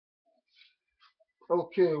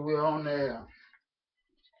Okay, we're on there.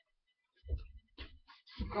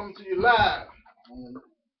 Coming to you live on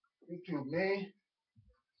YouTube, me.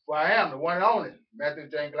 Well, I am the one and only Matthew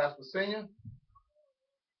Jane Glasper Sr.,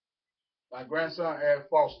 my grandson, Eric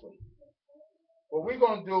Foster. What we're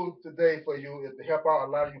going to do today for you is to help out a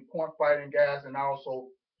lot of you point fighting guys and also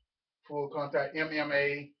full contact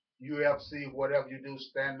MMA, UFC, whatever you do,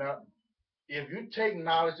 stand up. If you take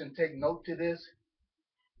knowledge and take note to this,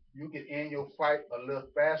 you can end your fight a little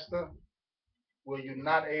faster. Where you're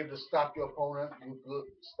not able to stop your opponent, you could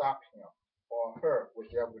stop him or her,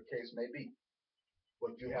 whichever the case may be.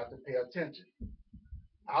 But you have to pay attention.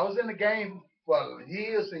 I was in the game for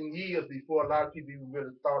years and years before a lot of people even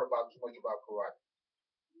really thought about too much about karate.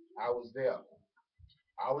 I was there.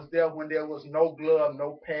 I was there when there was no glove,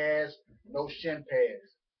 no pads, no shin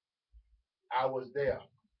pads. I was there.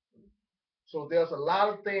 So there's a lot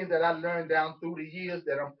of things that I learned down through the years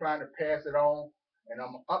that I'm trying to pass it on, and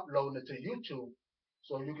I'm uploading it to YouTube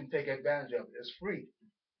so you can take advantage of it. It's free.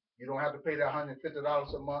 You don't have to pay that $150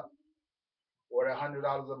 a month or that $100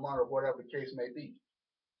 a month or whatever the case may be.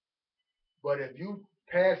 But if you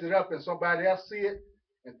pass it up and somebody else see it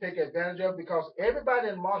and take advantage of it, because everybody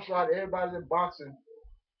in martial art, everybody in boxing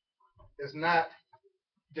is not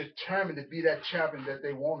determined to be that champion that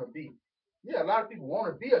they want to be. Yeah, a lot of people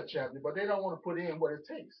want to be a champion, but they don't want to put in what it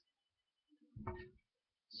takes.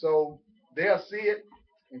 So they'll see it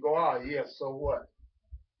and go, oh, yeah, so what?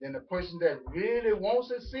 Then the person that really wants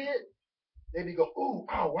to see it, they be go, ooh,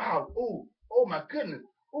 oh, wow, ooh, oh, my goodness,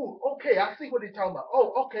 ooh, okay, I see what he's talking about.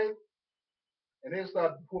 Oh, okay. And they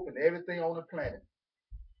start whooping everything on the planet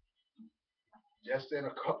just in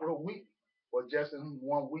a couple of weeks or just in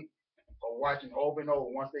 1 week or watching over and over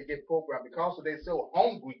once they get programmed. Because they're so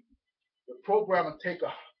hungry, the program will take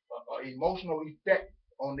a emotional effect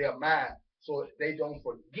on their mind so they don't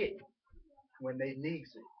forget when they need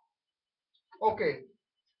it. Okay,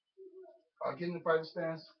 get in the fighting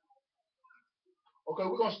stance. Okay,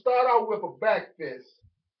 we're going to start out with a back fist.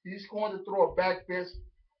 He's going to throw a back fist.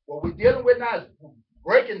 What we're dealing with now is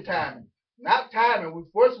breaking timing, not timing. I'm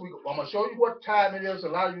going to show you what time it is. A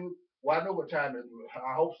lot of you, well, I know what time it is.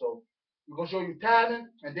 I hope so. We're going to show you timing,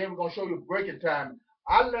 and then we're going to show you breaking timing.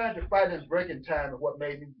 I learned to fight in breaking time, what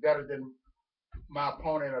made me better than my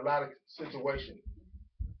opponent in a lot of situations.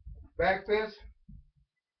 Back fist,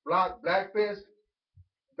 block, black fist,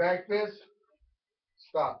 back fist,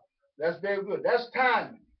 stop. That's very good. That's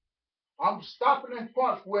timing. I'm stopping in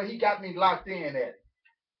front where he got me locked in at.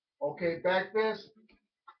 Okay, back fist,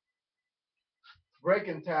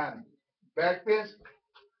 breaking timing. Back fist.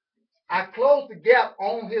 I close the gap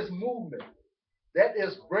on his movement. That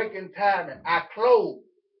is breaking timing. I close.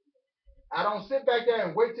 I don't sit back there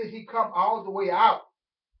and wait till he come all the way out.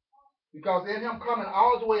 Because in him coming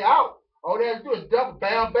all the way out, all they have to do is double,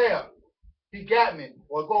 bam, bam. He got me.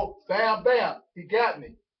 Or go, bam, bam. He got me.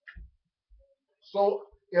 So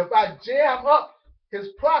if I jam up his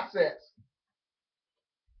process,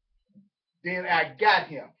 then I got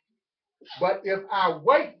him. But if I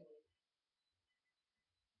wait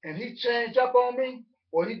and he change up on me,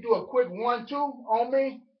 or he do a quick 1-2 on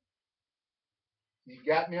me, he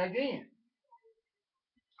got me again.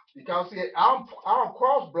 Because see, I don't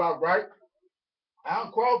cross block, right? I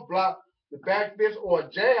don't cross block the back fist or a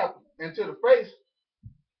jab into the face,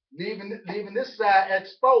 leaving this side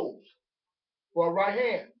exposed for a right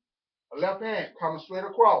hand, a left hand coming straight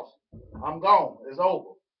across. I'm gone. It's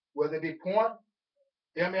over. Whether it be point,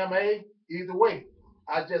 MMA, either way,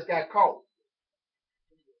 I just got caught.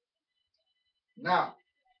 Now,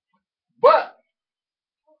 but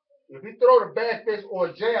if he throw the back fist or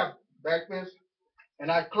a jab, back fist,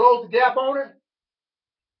 and I close the gap on it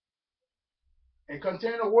and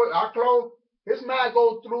continue to work, I close, his mind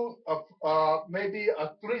goes through maybe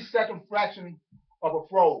a 3-second fraction of a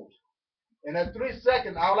froze. And at 3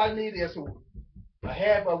 seconds, all I need is a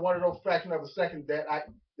half of one of those fractions of a second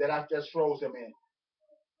that I just froze him in.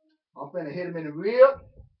 I'm finna hit him in the rib.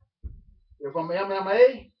 If I'm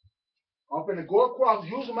MMA, I'm finna go across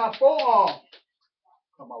using my forearm.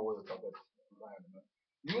 Come on, what's up?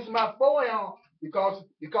 Using my forearm because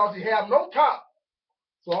he have no top.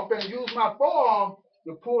 So I'm going to use my forearm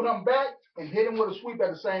to pull him back and hit him with a sweep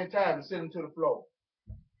at the same time and send him to the floor.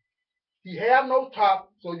 He have no top,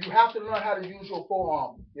 so you have to learn how to use your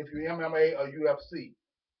forearm if you're MMA or UFC.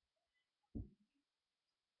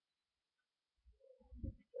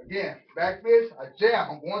 Again, back fist, I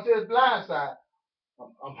jam. I'm going to his blind side.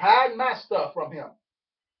 I'm hiding my stuff from him.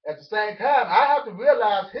 At the same time, I have to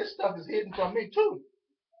realize his stuff is hidden from me too.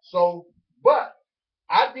 So, but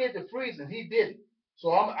I did the freezing, he didn't. So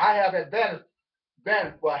I have advantage,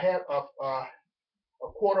 but I have a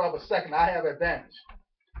quarter of a second, I have advantage.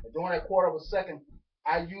 And during that quarter of a second,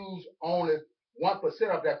 I use only 1%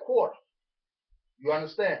 of that quarter. You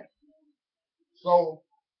understand? So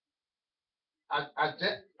I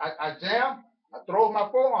jam, I throw my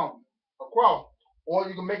forearm across, or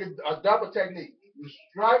you can make it a double technique. You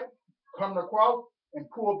strike, come across, and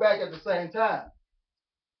pull back at the same time.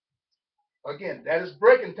 Again, that is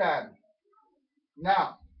breaking timing.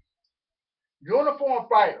 Now, uniform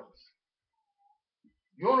fighters,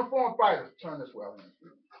 turn this way.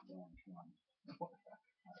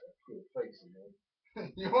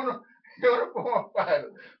 Uniform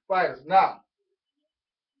fighters. Now,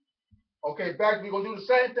 okay, back. We're gonna do the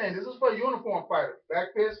same thing. This is for uniform fighters.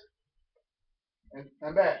 Back fist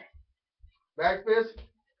and back. Back fist,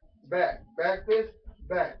 back. Back fist,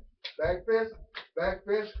 back. Back fist, back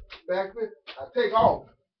fist, back fist. I take off.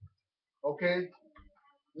 Okay.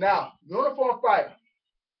 Now, uniform fighter.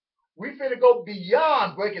 We finna go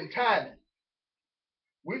beyond breaking timing.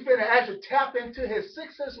 We finna actually tap into his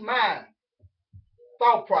sixth sense mind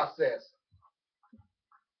thought process.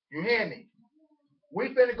 You hear me? We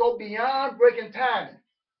finna go beyond breaking timing.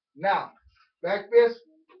 Now, back fist,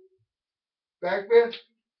 back fist.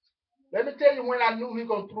 Let me tell you when I knew he was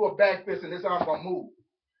gonna throw a back fist and this arm gonna move.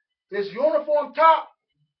 This uniform top,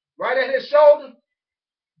 right at his shoulder,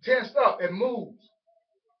 tensed up. It moves.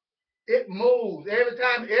 It moves. Every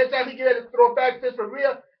time he get ready to throw a back fist for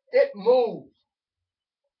real, it moves.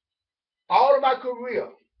 All of my career,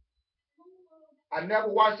 I never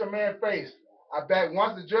watched a man's face. I back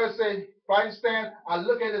once the judge say fighting stance, I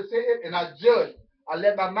look at his head and I judge. I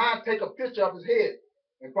let my mind take a picture of his head.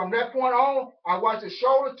 And from that point on, I watch his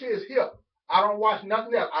shoulder to his hip. I don't watch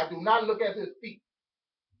nothing else. I do not look at his feet.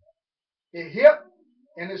 His hip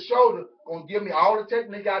and his shoulder gonna give me all the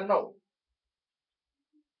technique I know.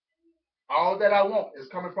 All that I want is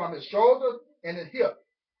coming from his shoulder and his hip.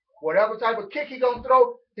 Whatever type of kick he gonna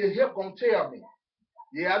throw, his hip gonna tell me.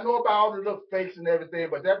 Yeah, I know about all the little fakes and everything,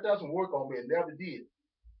 but that doesn't work on me. It never did.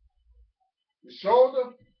 The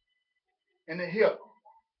shoulder and the hip.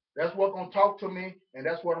 That's what's gonna talk to me, and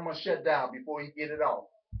that's what I'm gonna shut down before he get it off.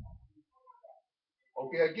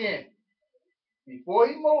 Okay, again, before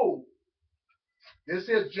he moves, this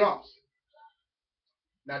here jumps.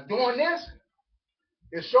 Now doing this,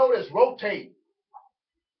 his shoulder is rotating.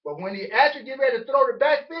 But when he actually get ready to throw the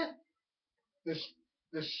back fist,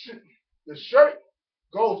 the shirt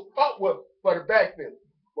goes upward for the back fist.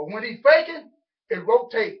 But when he's faking, it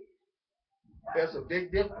rotates. That's a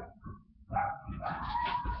big difference.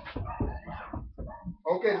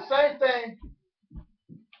 Okay, the same thing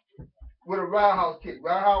with a roundhouse kick.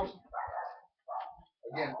 Roundhouse,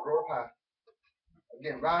 again, throw high.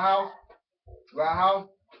 Again, roundhouse.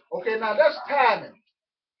 Okay, now that's timing.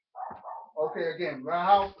 Okay, again,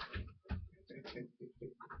 roundhouse.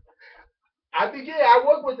 I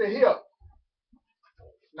work with the hip.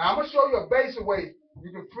 Now I'm gonna show you a basic way.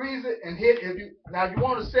 You can freeze it and hit. If you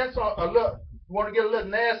want to sense a little, you want to get a little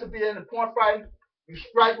nasty bit in the point fighting, you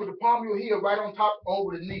strike with the palm of your heel right on top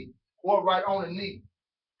over the knee or right on the knee.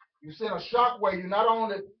 You send a shock wave. You not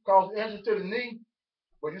only cause injury to the knee,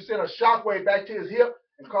 but you send a shock wave back to his hip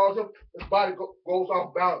and cause his body goes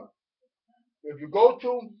off balance. If you go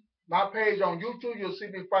to my page on YouTube, you'll see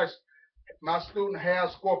me fight my student Hal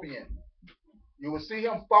Scorpion. You will see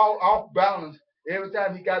him fall off balance every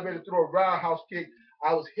time he got ready to throw a roundhouse kick.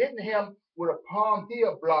 I was hitting him with a palm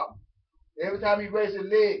heel block. Every time he raised his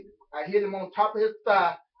leg, I hit him on top of his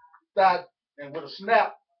thigh, and with a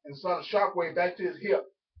snap and send a shockwave back to his hip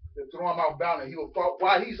to throw him off balance. He will fall.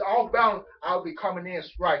 While he's off balance, I'll be coming in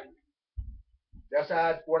striking. That's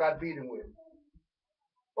what I beat him with.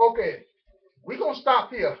 Okay, we're going to stop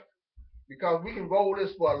here because we can roll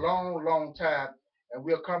this for a long, long time, and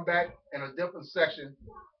we'll come back in a different section,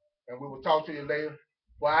 and we will talk to you later.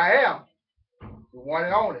 But I am the one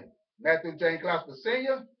and only Matthew James Glasper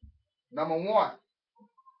Sr., #1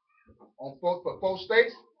 for 4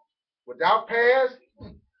 states. Without pads,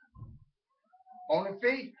 on the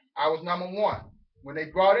feet, I was #1. When they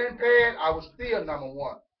brought in pads, I was still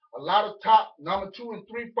 #1. A lot of top #2 and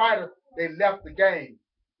 3 fighters, they left the game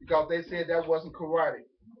because they said that wasn't karate.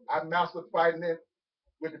 I mastered fighting it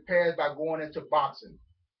with the pads by going into boxing.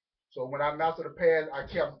 So when I mastered the pads, I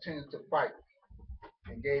kept continuing to fight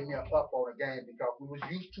and gave me an up on the game because we was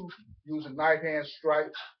used to using knife hand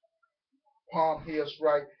strike, palm heel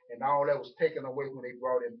strike, and all that was taken away when they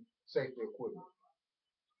brought in safety equipment.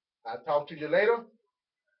 I'll talk to you later.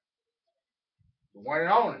 The one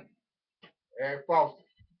and only, Eric Foster.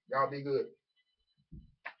 Y'all be good.